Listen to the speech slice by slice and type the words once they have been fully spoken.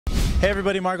Hey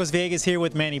everybody, Marcos Villegas here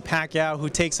with Manny Pacquiao, who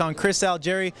takes on Chris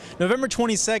Algieri November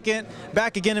 22nd,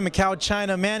 back again in Macau,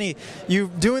 China. Manny, you're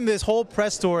doing this whole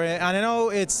press tour, and I know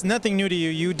it's nothing new to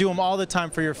you. You do them all the time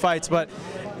for your fights, but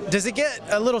does it get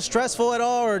a little stressful at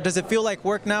all, or does it feel like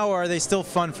work now, or are they still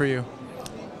fun for you?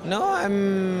 No,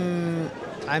 I'm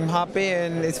happy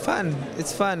and it's fun.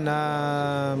 It's fun.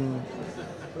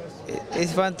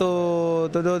 It's fun to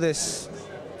do this.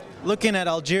 Looking at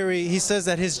Algieri, he says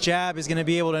that his jab is going to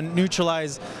be able to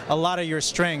neutralize a lot of your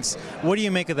strengths. What do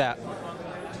you make of that?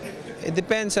 It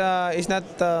depends. It's not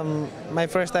my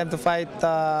first time to fight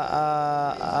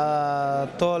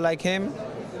tall like him.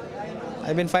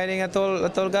 I've been fighting a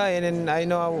tall guy, and then I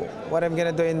know what I'm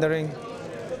gonna do in the ring.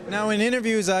 Now, in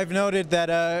interviews, I've noted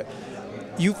that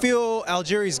you feel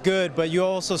Algieri's good, but you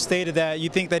also stated that you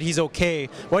think that he's okay.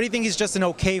 Why do you think he's just an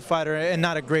okay fighter and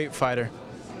not a great fighter?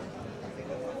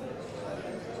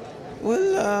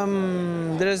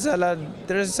 Well, there's a lot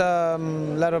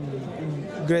of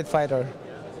great fighter.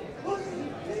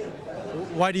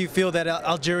 Why do you feel that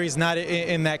Algieri's not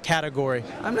in that category?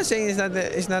 I'm not saying it's not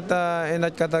in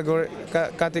that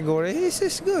category.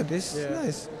 He's good. He's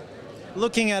nice.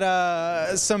 Looking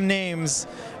at some names,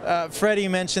 Freddie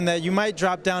mentioned that you might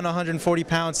drop down 140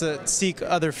 pounds to seek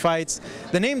other fights.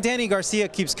 The name Danny Garcia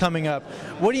keeps coming up.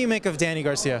 What do you make of Danny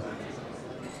Garcia?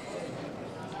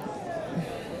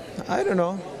 I don't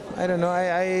know.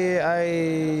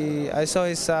 I saw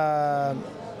his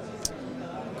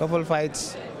couple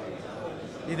fights.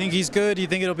 You think he's good? You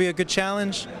think it'll be a good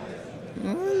challenge?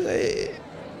 Well,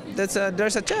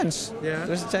 there's a chance. Yeah.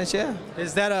 There's a chance. Yeah.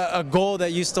 Is that a goal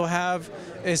that you still have?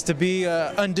 Is to be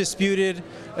undisputed,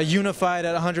 unified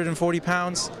at 140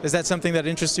 pounds? Is that something that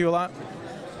interests you a lot?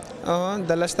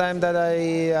 The last time that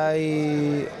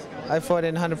I fought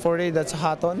in 140, that's a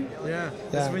hot one. Yeah.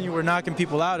 That's when you were knocking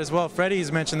people out as well.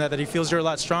 Freddie's mentioned that he feels you're a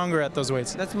lot stronger at those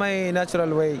weights. That's my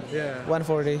natural weight. Yeah.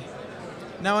 140.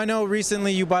 Now, I know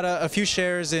recently you bought a few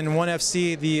shares in ONE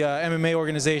FC, the MMA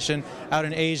organization out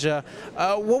in Asia.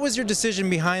 What was your decision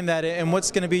behind that, and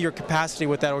what's going to be your capacity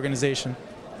with that organization?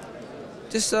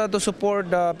 Just to support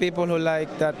the people who like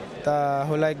that,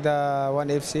 who like the ONE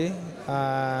FC.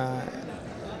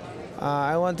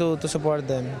 I want to support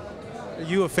them. Are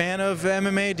you a fan of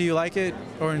MMA? Do you like it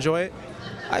or enjoy it?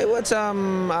 I watch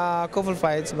a couple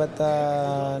fights, but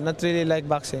not really like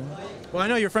boxing. Well, I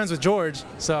know you're friends with George,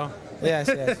 so. Yes,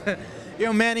 yes. You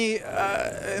know, Manny,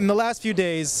 in the last few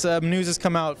days, news has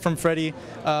come out from Freddie,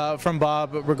 from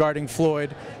Bob regarding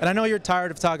Floyd. And I know you're tired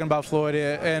of talking about Floyd,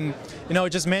 and, you know,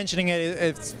 just mentioning it,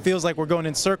 it feels like we're going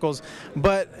in circles.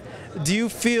 But do you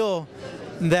feel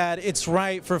that it's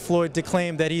right for Floyd to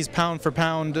claim that he's pound for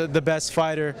pound the best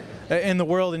fighter in the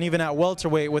world, and even at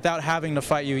welterweight, without having to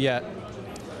fight you yet?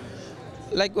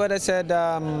 Like what I said,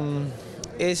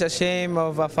 it's a shame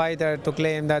of a fighter to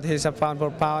claim that he's a pound for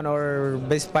pound or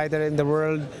best fighter in the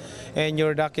world, and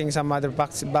you're ducking some other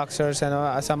boxers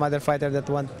and some other fighter that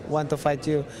want to fight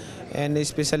you. And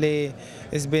especially,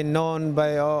 it's been known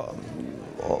by all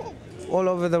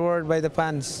over the world by the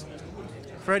fans.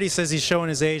 Freddie says he's showing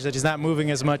his age, that he's not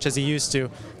moving as much as he used to.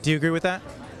 Do you agree with that?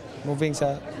 Moving,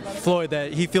 sir? Floyd,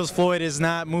 that he feels Floyd is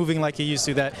not moving like he used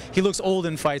to, that he looks old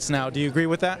in fights now. Do you agree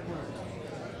with that?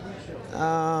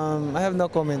 I have no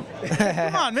comment.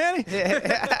 Come on, Manny.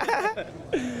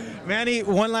 Manny,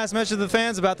 one last message to the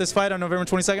fans about this fight on November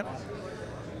 22nd.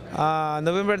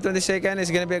 November 22nd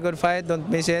is going to be a good fight. Don't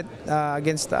miss it,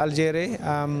 against Algieri.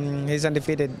 He's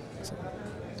undefeated.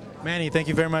 Manny, thank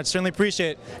you very much. Certainly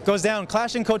appreciate it. Goes down,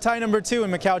 Clash in Cotai #2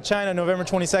 in Macau, China, November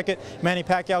 22nd. Manny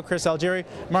Pacquiao, Chris Algieri,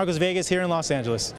 Marcos Villegas here in Los Angeles.